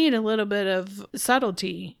you need a little bit of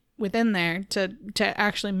subtlety within there to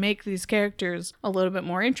actually make these characters a little bit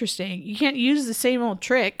more interesting. You can't use the same old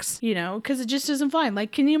tricks, you know, because it just isn't fine.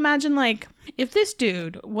 Like, can you imagine, like, if this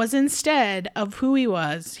dude was instead of who he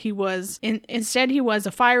was instead he was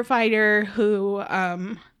a firefighter who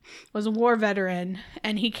was a war veteran,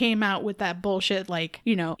 and he came out with that bullshit like,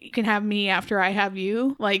 you know, you can have me after I have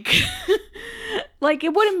you, like like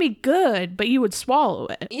it wouldn't be good, but you would swallow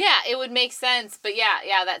it. Yeah, it would make sense. But yeah,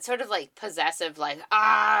 that sort of like possessive, like,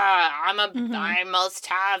 I must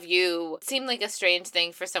have you. Seemed like a strange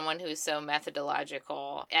thing for someone who's so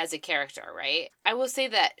methodological as a character, right? I will say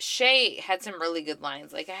that Shay had some really good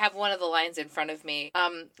lines. Like I have one of the lines in front of me.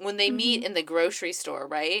 When they meet in the grocery store,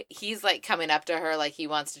 right? He's like coming up to her like he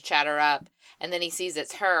wants to chat her up. And then he sees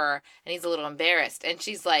it's her, and he's a little embarrassed. And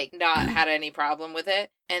she's, like, not had any problem with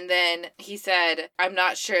it. And then he said, I'm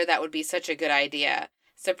not sure that would be such a good idea.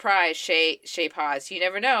 Surprise, Shay paused. You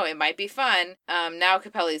never know. It might be fun. Now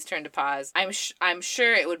Capelli's turn to pause. I'm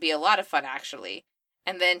sure it would be a lot of fun, actually.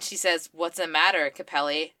 And then she says, what's the matter,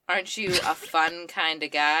 Capelli? Aren't you a fun kind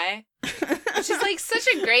of guy? Which is, like, such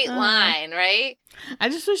a great line, right? I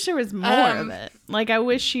just wish there was more of it. Like, I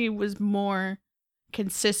wish she was more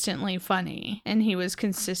consistently funny and he was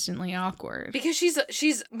consistently awkward, because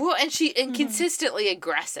she's well, and consistently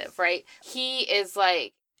aggressive, right? He is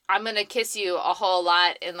like, I'm gonna kiss you a whole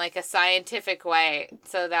lot in like a scientific way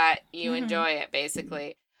so that you enjoy it,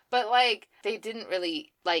 basically. But like they didn't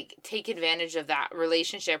really like take advantage of that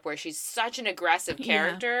relationship where she's such an aggressive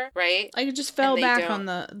character, right? Like it just fell back on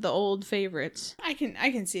the old favorites. I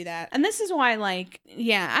can see that. And this is why, like,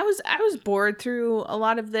 yeah, I was bored through a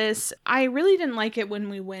lot of this. I really didn't like it when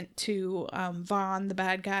we went to Vaughn, the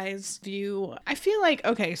bad guy's view. I feel like,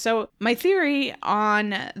 okay, so my theory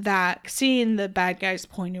on that, seeing the bad guy's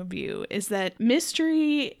point of view, is that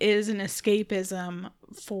mystery is an escapism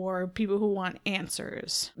for people who want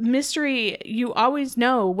answers. Mystery, you always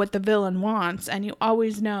know what the villain wants, and you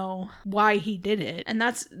always know why he did it, and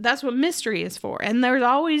that's what mystery is for. And there's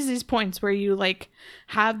always these points where you like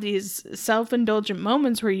have these self-indulgent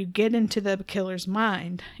moments where you get into the killer's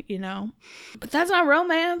mind, you know, but that's not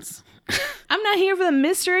romance. I'm not here for the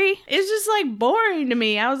mystery. It's just like boring to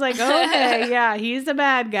me. I was like, okay, yeah, he's the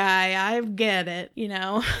bad guy, I get it, you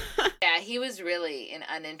know. Yeah, he was really an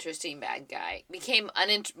uninteresting bad guy. Became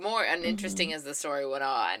more uninteresting as the story went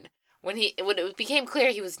on. When it became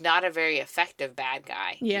clear he was not a very effective bad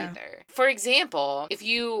guy either. For example, if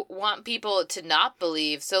you want people to not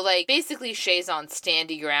believe, so like basically Shay's on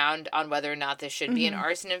standy ground on whether or not this should be an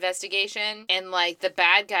arson investigation, and like the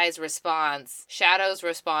bad guy's response, Shadow's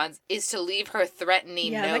response, is to leave her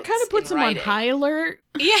threatening notes. Yeah, that kind of puts him on high alert.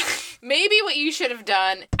 Yeah, maybe what you should have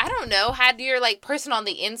done, I don't know, had your like person on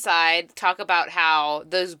the inside talk about how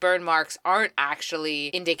those burn marks aren't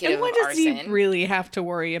actually indicative of arson. And what does he really have to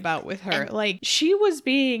worry about with her? Like, she was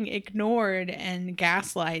being ignored and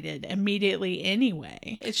gaslighted immediately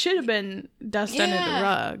anyway. It should have been dust under the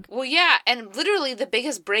rug. Well, yeah, and literally the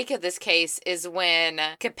biggest break of this case is when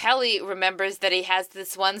Capelli remembers that he has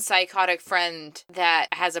this one psychotic friend that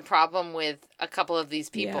has a problem with a couple of these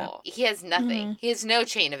people. Yeah. He has nothing. He has no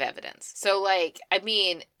chain of evidence. So, like, I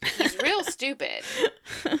mean, he's real stupid,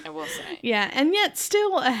 I will say. Yeah, and yet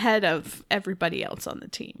still ahead of everybody else on the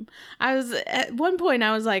team. At one point,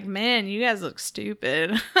 I was like, man, you guys look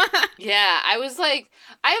stupid. Yeah, I was like,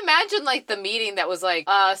 I imagine, like, the meeting that was like,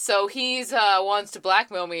 so he's wants to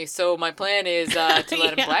blackmail me, so my plan is to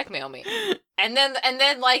let him blackmail me. And then,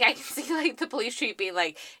 like, I can see, like, the police chief being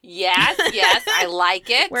like, yes, I like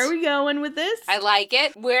it. Where are we going with this? I like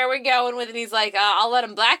it. Where are we going with it? And he's like, I'll let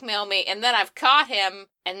him blackmail me, and then I've caught him,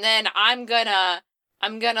 and then I'm gonna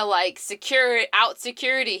I'm gonna like out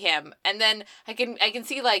security him. And then I can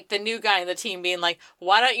see like the new guy in the team being like,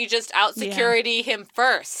 why don't you just out security him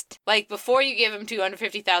first? Like before you give him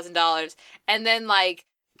 $250,000. And then like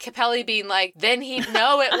Capelli being like, then he'd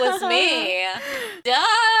know it was me. Duh.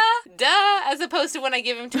 As opposed to when I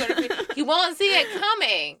give him $250, he won't see it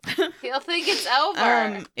coming. He'll think it's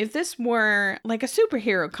over. If this were like a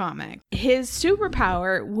superhero comic, his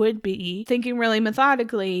superpower would be thinking really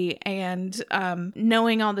methodically and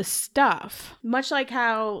knowing all the stuff. Much like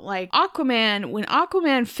how like Aquaman, when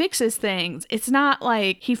Aquaman fixes things, it's not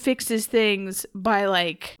like he fixes things by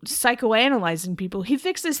like psychoanalyzing people. He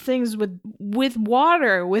fixes things with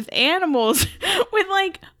water, with animals, with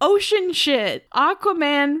like ocean shit.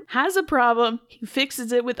 Aquaman has a problem, he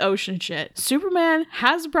fixes it with ocean shit. Superman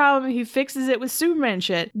has a problem, he fixes it with Superman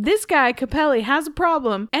shit. This guy, Capelli, has a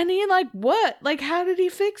problem, and he like, what? Like, how did he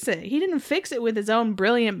fix it? He didn't fix it with his own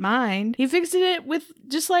brilliant mind. He fixed it with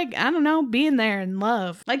just like, I don't know, being there and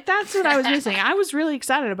love. Like, that's what I was missing. I was really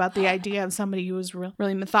excited about the idea of somebody who was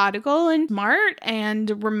really methodical and smart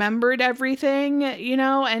and remembered everything, you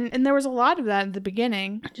know, and there was a lot of that at the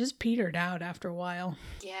beginning. It just petered out after a while.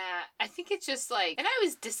 Yeah, I think it's just like, and I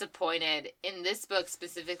was disappointed in this book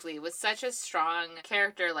specifically with such a strong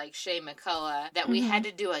character like Shay McCullough that we had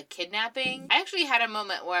to do a kidnapping. I actually had a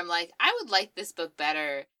moment where I'm like, I would like this book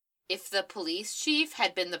better if the police chief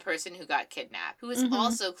had been the person who got kidnapped, who is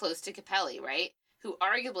also close to Capelli, right? Who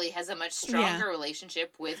arguably has a much stronger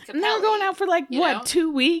relationship with Capelli. And they were going out for like, what, know?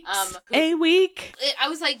 2 weeks? A week? I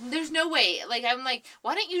was like, there's no way. Like, I'm like,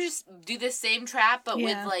 why don't you just do this same trap, but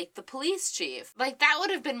with, like, the police chief? Like, that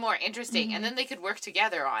would have been more interesting, and then they could work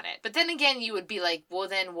together on it. But then again, you would be like, well,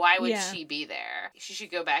 then why would she be there? She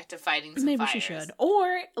should go back to fighting some fires. Maybe she should.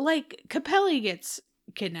 Or, like, Capelli gets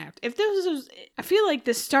kidnapped. If this was, I feel like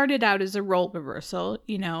this started out as a role reversal,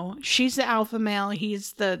 you know? She's the alpha male,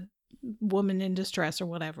 he's the woman in distress or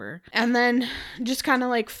whatever, and then just kind of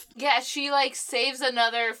like she like saves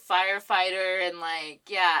another firefighter and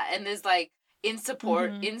like and is like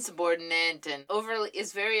insubordinate and overly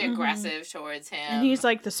is very aggressive towards him, and he's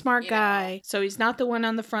like the smart guy, so he's not the one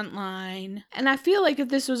on the front line. And I feel like if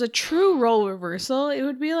this was a true role reversal, it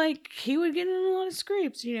would be like he would get in a lot of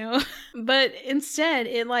scrapes, you know. But instead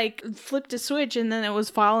it like flipped a switch, and then it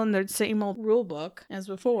was following the same old rule book as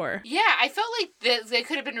before. I felt like they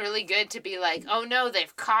could have been really good to be like, oh no,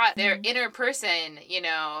 they've caught their inner person, you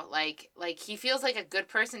know, like he feels like a good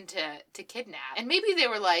person to kidnap. And maybe they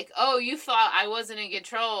were like, oh, you thought I wasn't in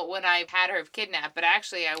control when I had her kidnapped, but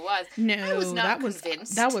actually I was. No, I was not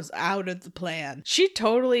convinced. That was out of the plan. She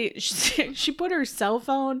totally, she put her cell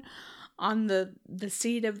phone on the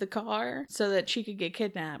seat of the car so that she could get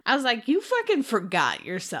kidnapped. I was like, you fucking forgot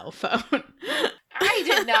your cell phone.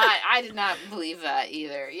 I did not believe that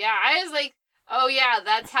either. Yeah, I was like, oh yeah,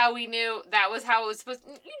 that's how we knew that was how it was supposed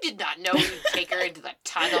to. You did not know you'd take her into the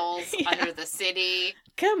tunnels under the city.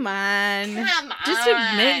 Come on. Just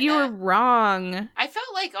admit you were wrong. I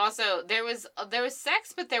felt like also there was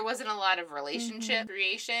sex, but there wasn't a lot of relationship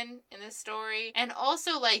creation in this story. And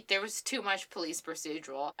also like there was too much police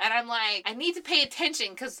procedural. And I'm like, I need to pay attention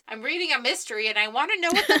because I'm reading a mystery and I want to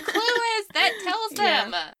know what the clue is that tells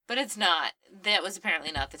them. But it's not. That was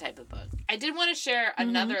apparently not the type of book. I did want to share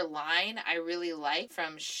another line I really like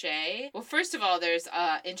from Shay. Well, first of all, there's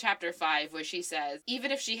in chapter 5 where she says,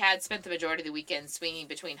 even if she had spent the majority of the weekend swinging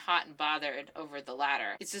between hot and bothered over the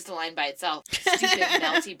latter. It's just a line by itself. Stupid,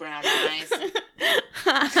 melty brown eyes.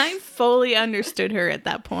 I fully understood her at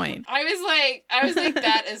that point. I was like,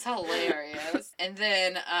 that is hilarious. And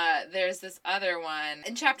then there's this other one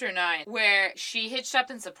in chapter 9 where she hitched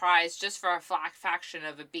up in surprise just for a fraction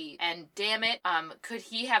of a beat. And damn it, could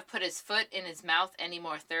he have put his foot in his mouth any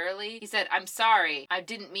more thoroughly? He said, I'm sorry, I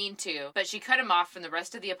didn't mean to. But she cut him off from the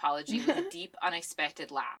rest of the apology with a deep, unexpected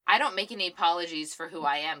laugh. I don't make any apologies for who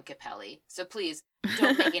I am, Capelli. So please,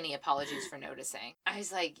 don't make any apologies for noticing. I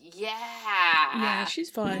was like, yeah,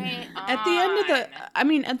 she's fun. Right at the end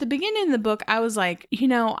of at the beginning of the book, I was like, you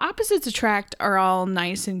know, opposites attract are all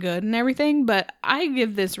nice and good and everything, but I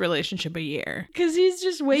give this relationship a year because he's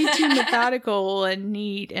just way too methodical and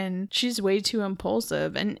neat, and she's way too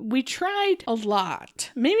impulsive. And we tried a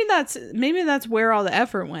lot. Maybe that's where all the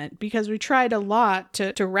effort went, because we tried a lot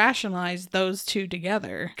to rationalize those two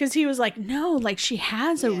together. Because he was like, no, like she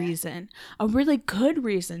has a reason, a really good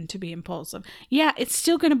reason to be impulsive. Yeah, it's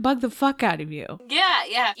still gonna bug the fuck out of you.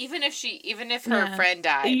 Yeah. Even if her friend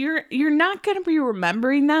died. You're not gonna be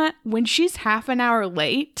remembering that when she's half an hour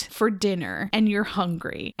late for dinner and you're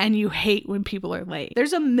hungry and you hate when people are late.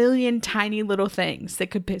 There's a million tiny little things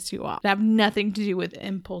that could piss you off that have nothing to do with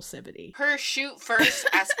impulsivity. Her shoot first,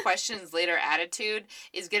 ask questions later attitude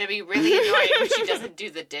is gonna be really annoying when she doesn't do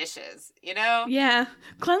the dishes, you know? Yeah.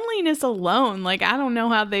 Cleanliness alone, like, I don't know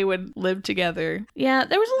how they would live together. Yeah,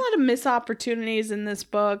 there was a lot of missed opportunities in this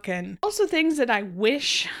book, and also things that I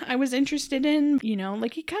wish I was interested in. You know,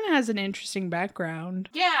 like, he kind of has an interesting background.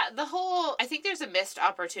 Yeah, I think there's a missed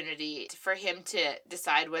opportunity for him to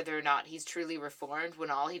decide whether or not he's truly reformed when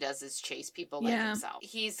all he does is chase people like himself.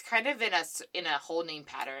 He's kind of in a holding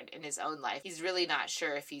pattern in his own life. He's really not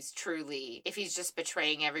sure if he's just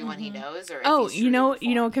betraying everyone he knows, or if he's you know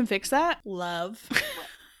reformed. what can fix that? Love.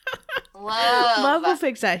 Love will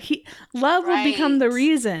fix that. Love will become the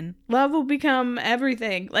reason. Love will become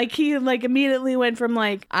everything. Like, he immediately went from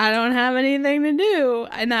I don't have anything to do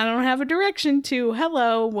and I don't have a direction to,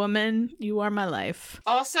 hello woman, you are my life.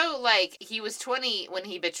 Also, he was 20 when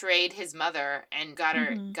he betrayed his mother and got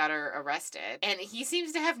her arrested, and he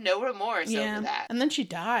seems to have no remorse over that. And then she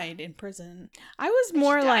died in prison. I was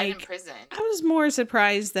more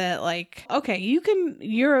surprised that okay,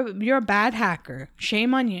 you're a bad hacker.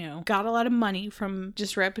 Shame on you. Got a lot of money from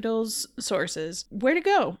disreputable sources. Where to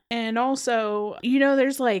go? And also,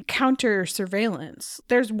 there's counter surveillance.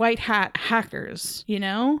 There's white hat hackers,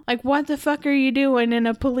 what the fuck are you doing in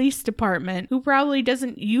a police department who probably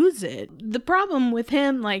doesn't use it? The problem with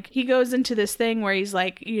him, he goes into this thing where he's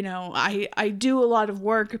I do a lot of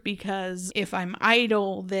work because if I'm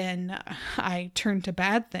idle, then I turn to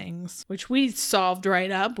bad things, which we solved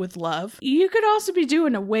right up with love. You could also be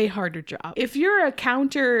doing a way harder job. If you're a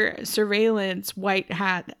counter surveillance white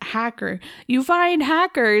hat hacker, you find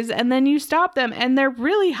hackers and then you stop them and they're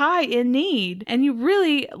really high in need and you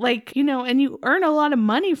really and you earn a lot of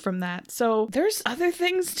money from that. So there's other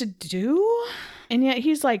things to do. And yet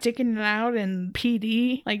he's sticking it out in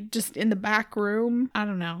PD, just in the back room. I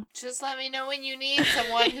don't know. Just let me know when you need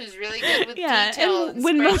someone who's really good with detail and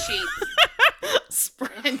spreadsheets.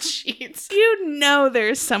 Spreadsheets.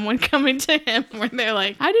 There's someone coming to him where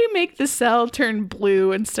they're how do you make the cell turn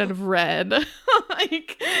blue instead of red?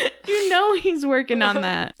 He's working on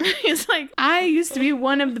that. He's I used to be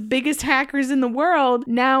one of the biggest hackers in the world.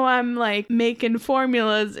 Now I'm making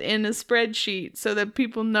formulas in a spreadsheet so that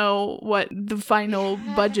people know what the final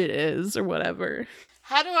budget is or whatever.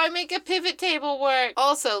 How do I make a pivot table work?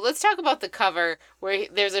 Also, let's talk about the cover where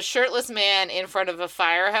there's a shirtless man in front of a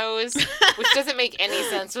fire hose, which doesn't make any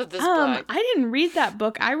sense with this book. I didn't read that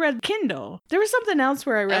book. I read Kindle. There was something else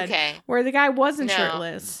where I read where the guy wasn't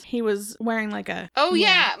shirtless. He was wearing a... Oh,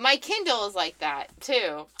 yeah. My Kindle is like that,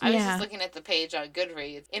 too. I was just looking at the page on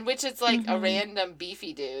Goodreads, in which it's a random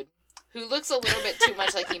beefy dude who looks a little bit too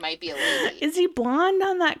much like he might be a lady. Is he blonde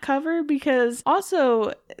on that cover? Because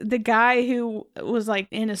also the guy who was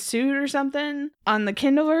in a suit or something on the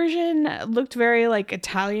Kindle version looked very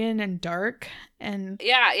Italian and dark. And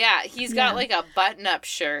yeah, he's got a button-up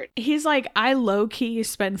shirt. He's I low-key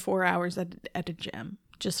spend 4 hours at a gym,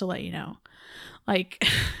 just to let you know.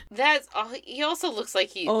 That's he also looks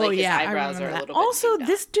like his eyebrows are a little bit also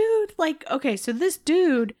this dude so this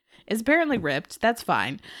dude is apparently ripped. That's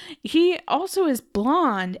fine. He also is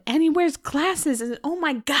blonde and he wears glasses. And oh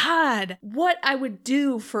my God, what I would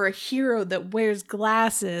do for a hero that wears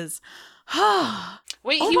glasses.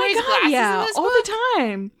 Wait, he wears glasses in this all book? the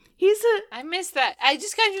time. I missed that. I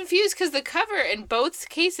just got confused because the cover in both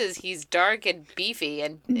cases, he's dark and beefy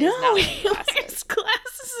and is not wearing he wears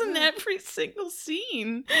glasses in every single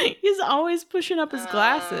scene. He's always pushing up his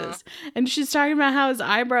glasses. And she's talking about how his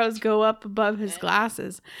eyebrows go up above his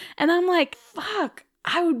glasses. And I'm fuck.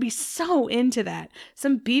 I would be so into that.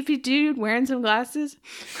 Some beefy dude wearing some glasses.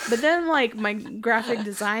 But then my graphic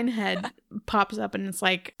design head pops up and it's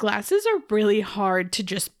glasses are really hard to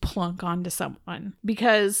just plunk onto someone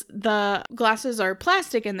because the glasses are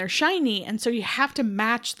plastic and they're shiny, and so you have to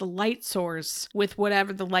match the light source with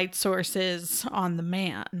whatever the light source is on the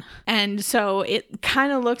man. And so it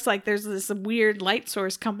kind of looks like there's this weird light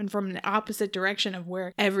source coming from the opposite direction of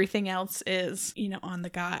where everything else is, on the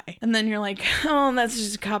guy. And then you're oh, that's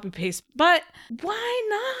just a copy paste. But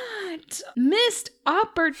why not? Missed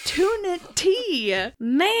opportunity.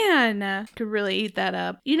 Man, could really eat that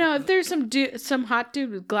up. If there's some hot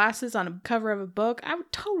dude with glasses on a cover of a book, I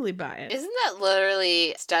would totally buy it. Isn't that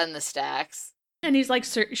literally Stun the Stacks? And he's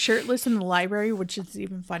shirtless in the library, which is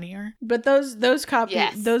even funnier. But those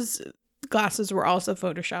glasses were also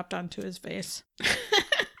photoshopped onto his face.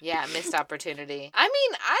 Yeah, missed opportunity. I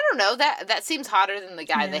mean, I don't know. That seems hotter than the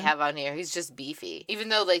guy they have on here. He's just beefy. Even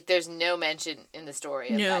though, like, there's no mention in the story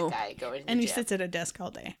of that guy going to the And he gym. sits at a desk all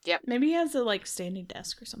day. Yep. Maybe he has a, like, standing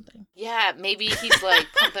desk or something. Yeah, maybe he's, like,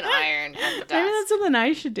 pumping iron at the desk. Maybe that's something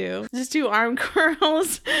I should do. Just do arm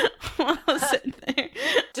curls while sitting there.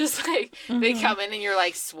 Just, like, they come in and you're,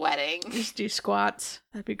 like, sweating. Just do squats.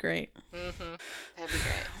 That'd be great. Mm-hmm. That'd be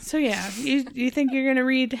great. So, yeah. You think you're going to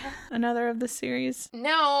read another of the series?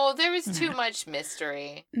 No, there was too much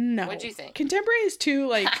mystery. No. What'd you think? Contemporary is too,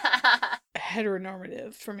 like,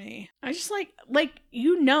 heteronormative for me. I just like,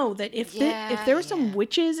 you know, that if there were some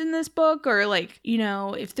witches in this book, or, like, you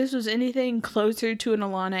know, if this was anything closer to an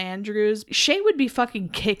Ilana Andrews, Shay would be fucking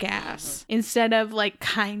kick-ass. Instead of, like,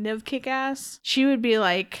 kind of kick-ass. She would be,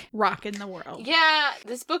 like, rocking the world. Yeah,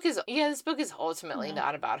 this book is ultimately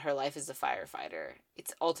not about her life as a firefighter.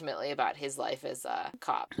 It's ultimately about his life as a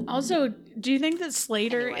cop. Also, do you think that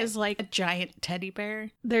Slater is like a giant teddy bear?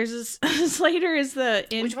 There's this Slater is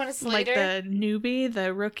Which one is Slater? Like the newbie,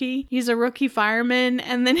 the rookie. He's a rookie fireman,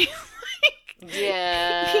 and then he's like,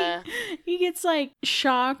 yeah, he gets like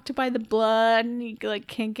shocked by the blood, and he like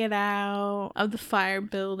can't get out of the fire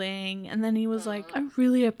building. And then he was like, "I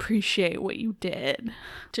really appreciate what you did,"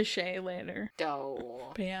 to Shay later.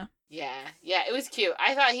 Oh. But yeah. Yeah, it was cute.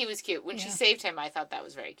 I thought he was cute. When she saved him, I thought that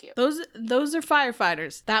was very cute. Those are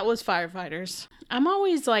firefighters. That was firefighters. I'm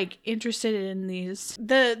always, like, interested in these,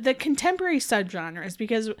 the contemporary subgenres,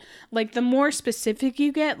 because, like, the more specific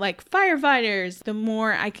you get, like, firefighters, the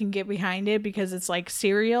more I can get behind it, because it's, like,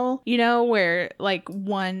 serial, you know, where, like,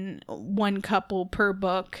 one couple per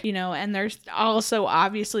book, you know, and they're also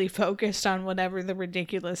obviously focused on whatever the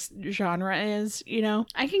ridiculous genre is, you know.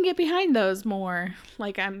 I can get behind those more.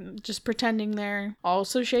 Like, I'm just pretending they're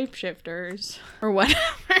also shapeshifters or whatever.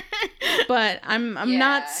 But I'm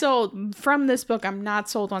not sold from this book. I'm not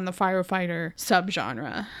sold on the firefighter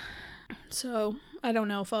subgenre. So I don't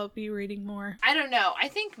know if I'll be reading more. I don't know. I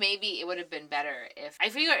think maybe it would have been better if... I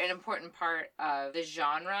figure an important part of the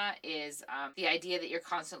genre is the idea that you're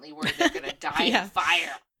constantly worried they're going to die in a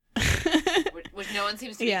fire. Which no one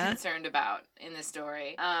seems to be concerned about in the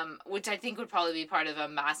story. Which I think would probably be part of a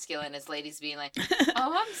masculinist ladies being like,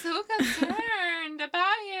 "Oh, I'm so concerned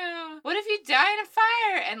about you. What if you die in a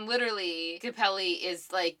fire?" And literally, Capelli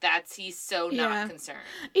is like, he's so not concerned.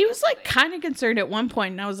 He was like kind of concerned at one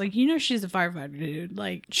point, and I was like, you know, she's a firefighter, dude.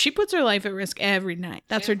 Like, she puts her life at risk every night.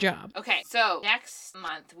 That's her job. Okay, so next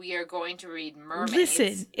month we are going to read Mermaids.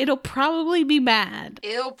 Listen, it'll probably be bad.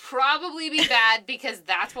 It'll probably be bad because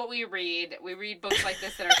that's what we read. We read books like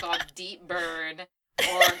this that are called Deep Burn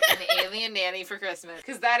or An Alien Nanny for Christmas,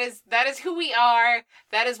 because that is who we are.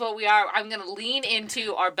 That is what we are. I'm going to lean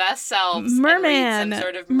into our best selves merman. And read some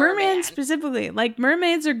sort of merman specifically. Like,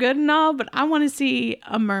 mermaids are good and all, but I want to see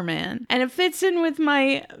a merman. And it fits in with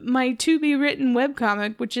my to-be-written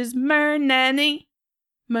webcomic, which is Mer Nanny.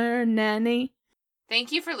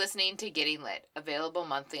 Thank you for listening to Getting Lit, available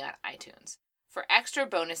monthly on iTunes. For extra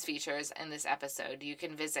bonus features in this episode, you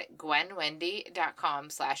can visit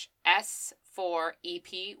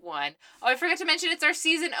gwenwendy.com/S4EP1. Oh, I forgot to mention it's our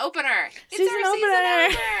season opener. Season opener.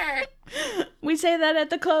 We say that at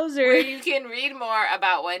the closer. Where you can read more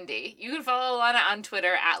about Wendy. You can follow Ilana on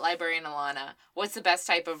Twitter @LibrarianIlana. What's the best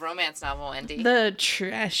type of romance novel, Wendy? The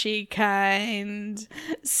trashy kind.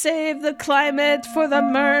 Save the climate for the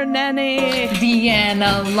Mer Nanny. The and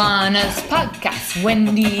Ilana's podcast.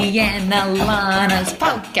 Wendy and Ilana's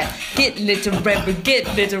podcast. Get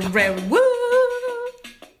literary, woo!